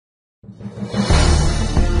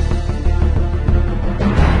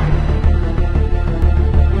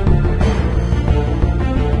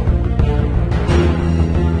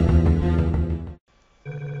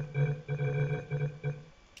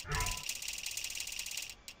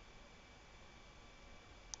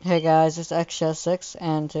Hey guys, it's XS6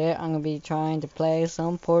 and today I'm going to be trying to play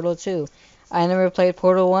some Portal 2. I never played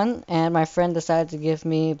Portal 1 and my friend decided to give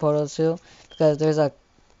me Portal 2 because there's a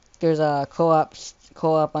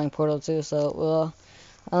co-op on Portal 2, so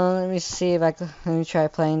let me see if let me try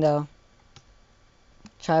playing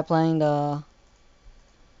the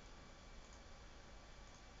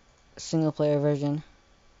single player version.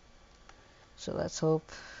 So let's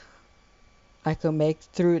hope I can make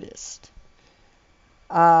through this.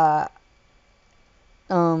 Me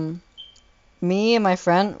and my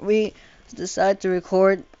friend, we decided to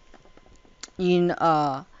record in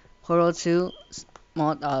Portal 2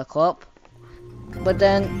 co-op, but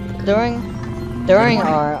then during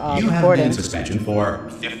our You have been recording, in suspension for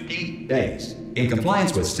 50 days. In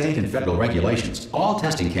compliance with state and federal regulations, all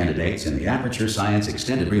testing candidates in the Aperture Science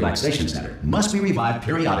Extended Relaxation Center must be revived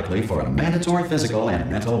periodically for a mandatory physical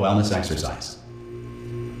and mental wellness exercise.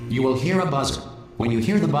 You will hear a buzzer. When you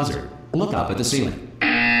hear the buzzer, look up at the ceiling.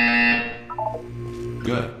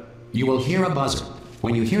 Good. You will hear a buzzer.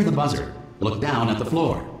 When you hear the buzzer, look down at the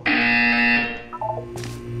floor.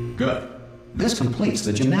 Good. This completes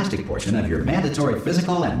the gymnastic portion of your mandatory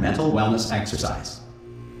physical and mental wellness exercise.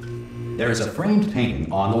 There is a framed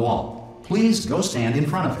painting on the wall. Please go stand in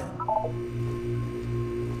front of it.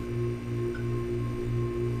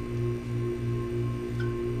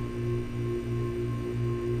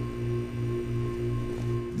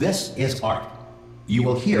 This is art. You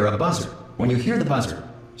will hear a buzzer. When you hear the buzzer,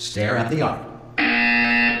 stare at the art.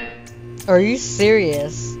 are you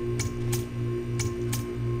serious?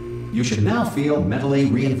 You should now feel mentally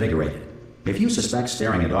reinvigorated. If you suspect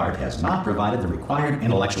staring at art has not provided the required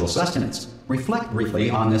intellectual sustenance, reflect briefly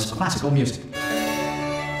on this classical music.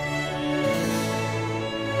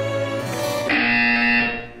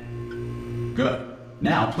 Good.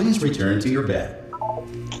 Now please return to your bed.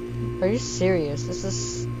 Are you serious?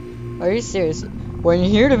 Are you serious? When you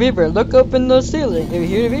hear the beeper, look up in the ceiling. If you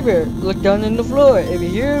hear the beeper, look down in the floor. If you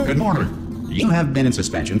hear... Good morning. You have been in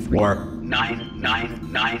suspension for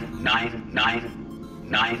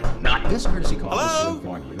 9999999. This courtesy call is to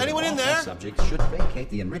inform you. Anyone in there? Subjects should vacate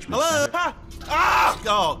the enrichment Hello? center.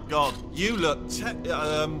 Oh, God. You look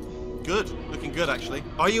good. Looking good, actually.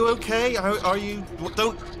 Are you okay? Are you...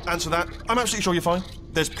 Don't answer that. I'm absolutely sure you're fine.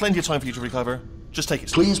 There's plenty of time for you to recover. Just take it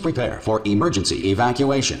slow. Please prepare for emergency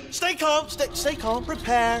evacuation. Stay calm. Stay calm.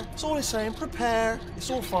 Prepare. That's all I'm saying. Prepare.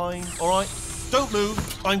 It's all fine. All right? Don't move.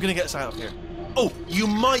 I'm going to get us out of here. Oh, you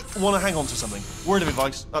might want to hang on to something. Word of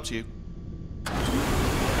advice. Up to you.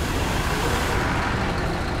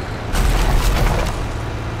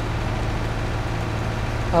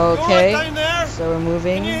 Okay, down there? so we're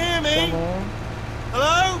moving Can you hear me? somewhere.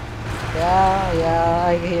 Hello? Yeah,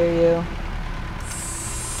 I hear you.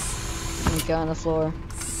 Get on the floor.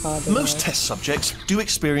 Most test subjects do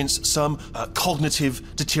experience some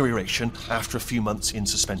cognitive deterioration after a few months in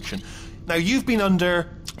suspension. Now, you've been under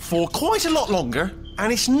for quite a lot longer,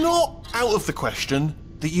 and it's not out of the question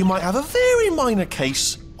that you might have a very minor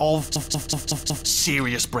case of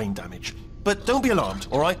serious brain damage. But don't be alarmed,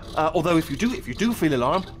 all right? Although if you do feel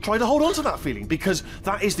alarmed, try to hold on to that feeling, because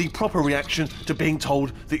that is the proper reaction to being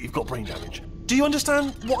told that you've got brain damage. Do you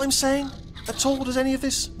understand what I'm saying at all? Does any of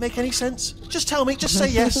this make any sense? Just tell me. Just say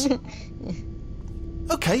yes.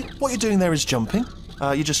 Okay, what you're doing there is jumping.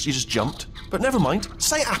 You just jumped. But never mind.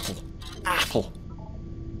 Say apple. Apple.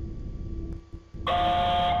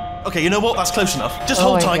 Okay, you know what? That's close enough. Just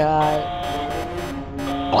hold tight. Oh my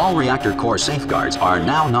god. All reactor core safeguards are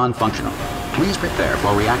now non-functional. Please prepare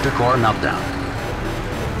for reactor core meltdown.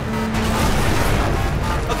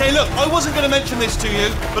 Okay, look, I wasn't going to mention this to you,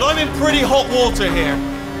 but I'm in pretty hot water here.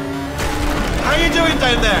 How you doing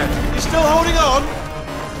down there? You still holding on?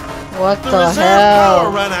 What The the reserve hell?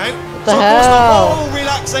 power ran out. What the so of course hell? the whole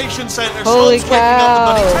relaxation centre Holy starts waking up the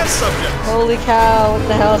bloody cow. test subjects. Holy cow, what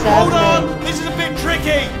the hell's Hold happening? on, this is a bit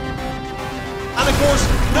tricky. And of course,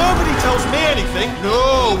 nobody tells me anything.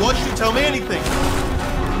 No, why should you tell me anything?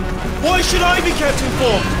 Why should I be kept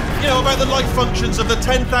informed? You know, about the life functions of the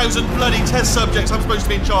 10,000 bloody test subjects I'm supposed to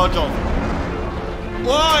be in charge of.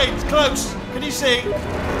 Why? It's close. Can you see?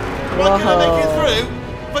 Why can I make it through?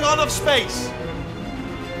 Have I got enough space?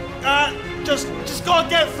 Just gotta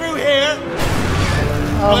get through here.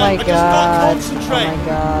 Oh my I just gotta god. concentrate. Oh my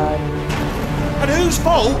god. And whose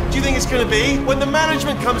fault do you think it's going to be when the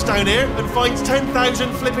management comes down here and finds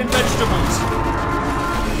 10,000 flipping vegetables?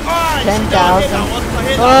 Alright, 10,000?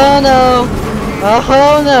 Oh no.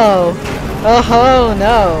 Oh no. Oh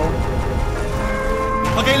no.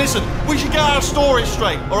 Okay, listen, we should get our stories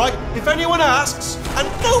straight, alright? If anyone asks, and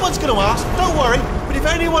no one's going to ask, don't worry, but if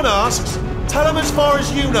anyone asks, tell them as far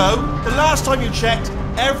as you know, the last time you checked,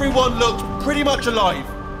 everyone looked pretty much alive.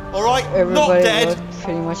 All right, not Everybody dead. looked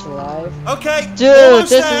pretty much alive. Okay, Dude, almost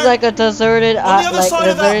this there. is like a deserted, On the other like side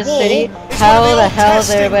of that deserted wall city. is one of How the the old hell is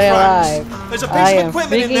testing everybody tracks. alive? There's a piece I of am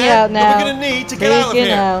equipment in freaking there out now. that we're gonna need to get out of Freaking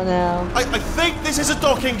here. out now. I think this is a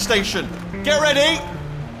docking station. Get ready.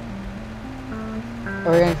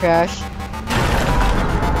 We're gonna crash.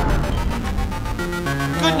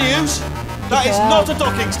 Good news, that is Yeah. not a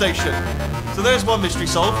docking station. So there's one mystery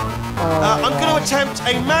solved. I'm going to attempt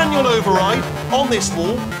a manual override on this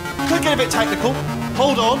wall. Could get a bit technical.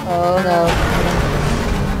 Hold on. Oh no.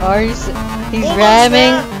 Are you? He's Almost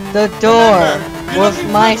ramming there. the door Remember, you're with looking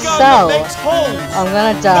for my a gun that cell. makes holes. I'm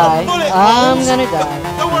gonna Not die. bullet I'm holes. gonna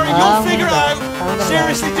die. Don't worry, I'm you'll figure it gonna out. die. I'm gonna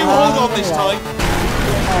Seriously, die. do I'm hold on gonna this die. time.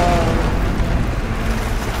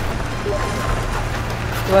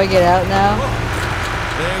 Do I get out now?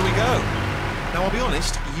 There we go. Now, I'll be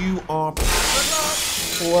honest, you are...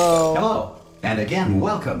 Whoa. Hello, and again,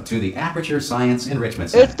 welcome to the Aperture Science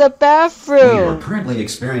Enrichment Center. It's the We are bathroom. currently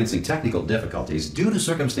experiencing technical difficulties due to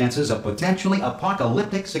circumstances of potentially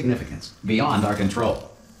apocalyptic significance beyond our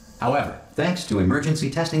control. However, thanks to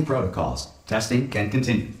emergency testing protocols, testing can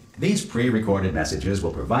continue. These pre-recorded messages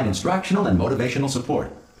will provide instructional and motivational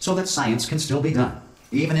support so that science can still be done,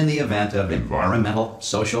 even in the event of environmental,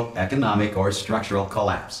 social, economic, or structural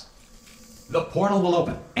collapse. The portal will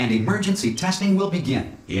open and emergency testing will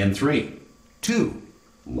begin in 3, 2,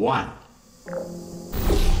 1.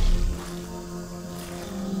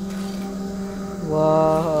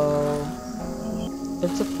 Whoa.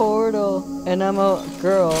 It's a portal. And I'm a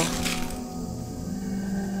girl.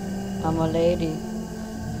 I'm a lady.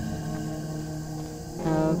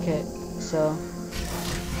 Okay, so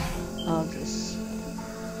I'll just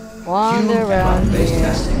wander Cube and around button-based here.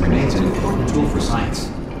 testing remains an important tool for science,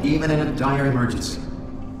 even in a dire emergency.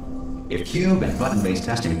 If cube and button-based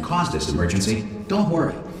testing caused this emergency, don't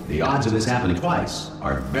worry. The odds of this happening twice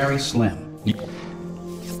are very slim.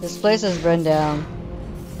 This place is run down.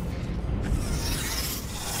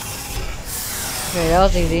 Okay, that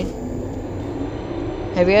was easy.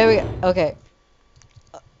 Have you ever... Okay.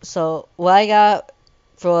 So, what I got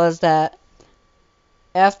was that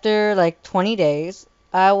after like 20 days,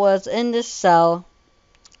 I was in this cell,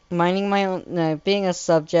 minding my own, being a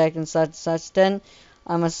subject and such. Then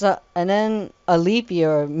and then a leap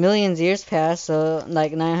year, or millions years passed, so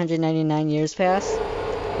like 999 years passed,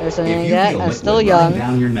 or something If like you that. feel I'm liquid still running young,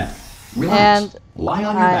 down your neck, relax, and lie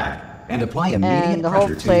on your back, and apply immediate and the whole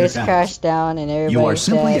pressure to your place temples. crashed down, and everybody You are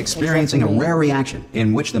simply dead, experiencing a except for me. rare reaction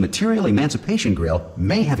in which the material emancipation grill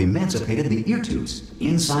may have emancipated the ear tubes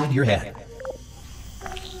inside your head.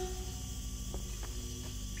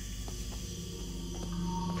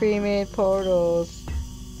 Pre-made portals.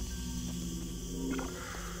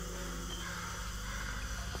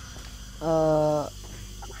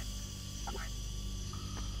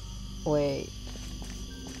 Wait.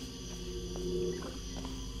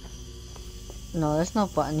 No, there's no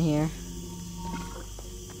button here.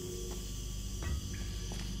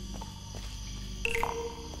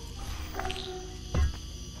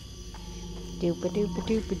 Doopa doopa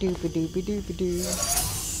doopa doopa doopa doopa doo.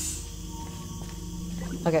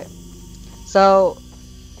 Okay. So,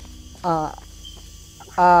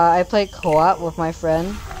 I played co-op with my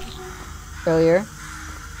friend earlier.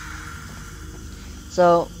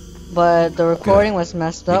 So, but the recording was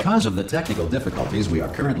messed up. Because of the technical difficulties we are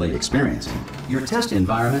currently experiencing, your test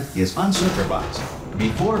environment is unsupervised.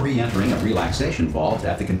 Before re-entering a relaxation vault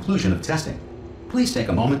at the conclusion of testing, please take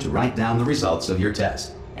a moment to write down the results of your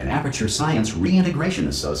test. An Aperture Science Reintegration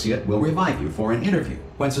Associate will revive you for an interview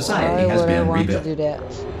when society Why has would I been want rebuilt. to do that?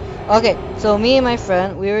 Okay, so me and my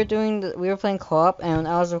friend, we were playing co-op, and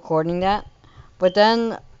I was recording that, but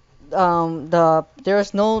then there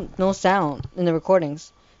was no sound in the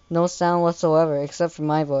recordings, no sound whatsoever except for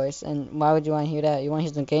my voice. And why would you want to hear that? You want to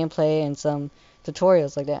hear some gameplay and some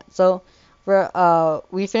tutorials like that. So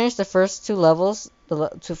we finished the first two levels,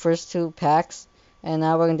 first two packs, and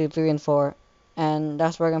now we're gonna do 3 and 4, and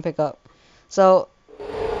that's where we're gonna pick up. So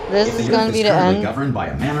this If is the gonna Earth be is the currently end. governed by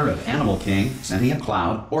a manner of animal king, sentient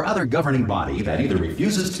cloud, or other governing body that either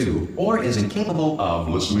refuses to or is incapable of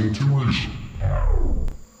listening to reason.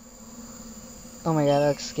 Oh my god, that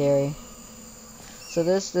looks scary. So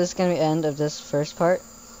this is gonna be the end of this first part,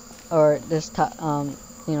 or this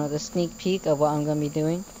the sneak peek of what I'm gonna be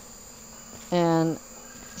doing, and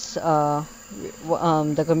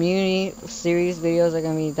the community series videos are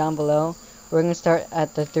gonna be down below. We're gonna start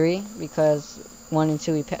at the 3 because 1 and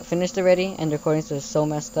 2 we finished already, and the recordings are so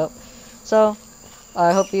messed up. So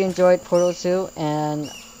I hope you enjoyed Portal 2 and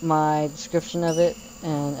my description of it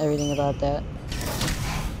and everything about that.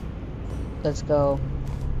 Let's go.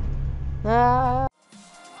 Ah.